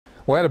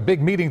Well, at a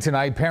big meeting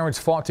tonight, parents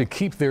fought to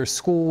keep their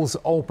schools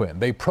open.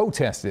 They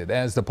protested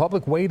as the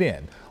public weighed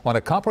in on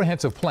a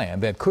comprehensive plan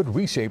that could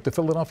reshape the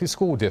Philadelphia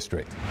school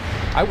district.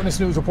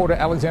 Eyewitness News reporter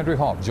Alexandria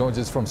Hoff joins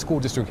us from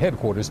school district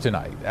headquarters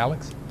tonight.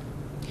 Alex?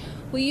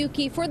 Well,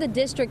 Yuki, for the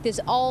district, this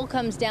all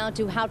comes down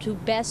to how to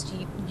best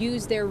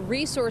use their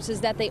resources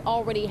that they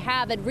already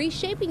have. And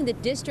reshaping the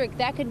district,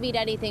 that could mean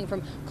anything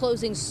from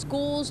closing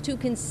schools to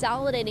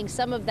consolidating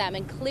some of them.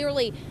 And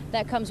clearly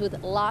that comes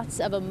with lots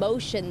of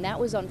emotion. That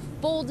was on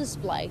full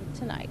display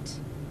tonight.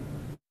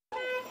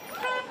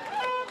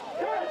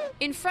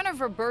 In front of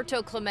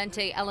Roberto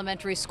Clemente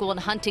Elementary School in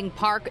Hunting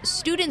Park,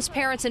 students,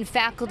 parents, and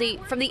faculty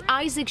from the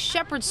Isaac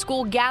Shepherd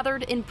School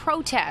gathered in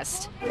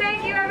protest.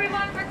 Thank you,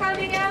 everyone, for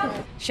coming out.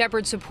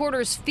 Shepherd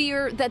supporters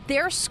fear that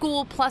their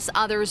school plus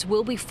others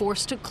will be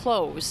forced to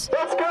close.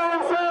 Let's go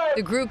inside.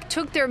 The group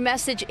took their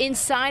message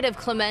inside of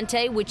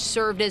Clemente, which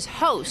served as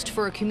host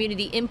for a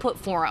community input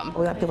forum.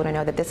 We want people to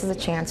know that this is a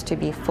chance to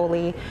be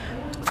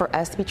for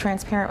us to be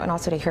transparent and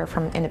also to hear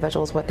from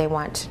individuals what they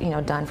want,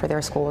 done for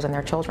their schools and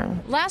their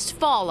children. Last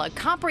fall, a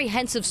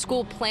comprehensive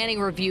school planning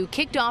review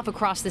kicked off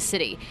across the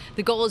city.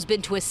 The goal has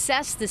been to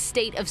assess the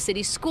state of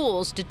city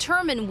schools,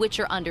 determine which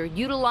are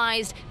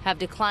underutilized, have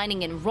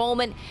declining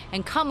enrollment,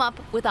 and come up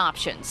with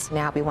options.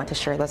 Now we want to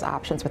share those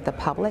options with the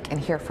public and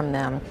hear from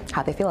them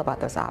how they feel about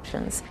those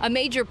options. A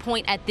major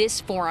point at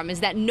this forum is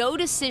that no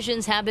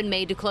decisions have been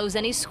made to close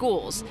any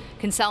schools.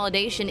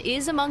 Consolidation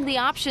is among the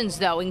options,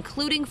 though,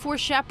 including for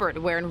Shepherd,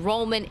 where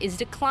enrollment is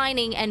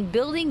declining and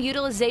building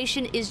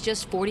utilization is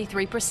just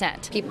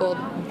 43%. People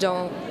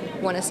don't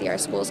want to see our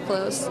schools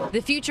close.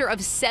 The future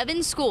of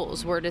 7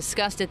 schools were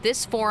discussed at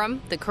this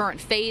forum. The current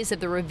phase of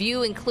the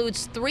review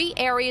includes 3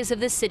 areas of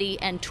the city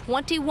and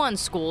 21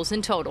 schools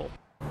in total.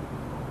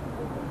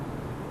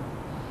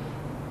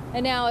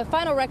 And now a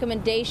final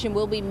recommendation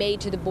will be made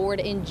to the board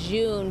in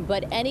June,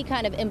 but any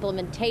kind of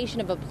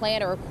implementation of a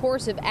plan or a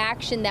course of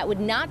action that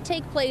would not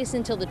take place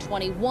until the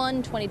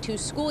 21-22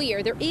 school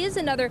year. There is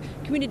another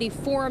community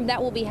forum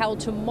that will be held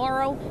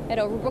tomorrow at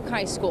Overbrook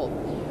High School.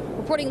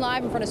 Reporting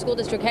live in front of school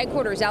district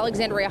headquarters,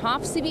 Alexandria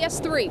Hoff,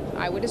 CBS 3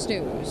 Eyewitness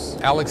News.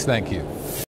 Alex, thank you.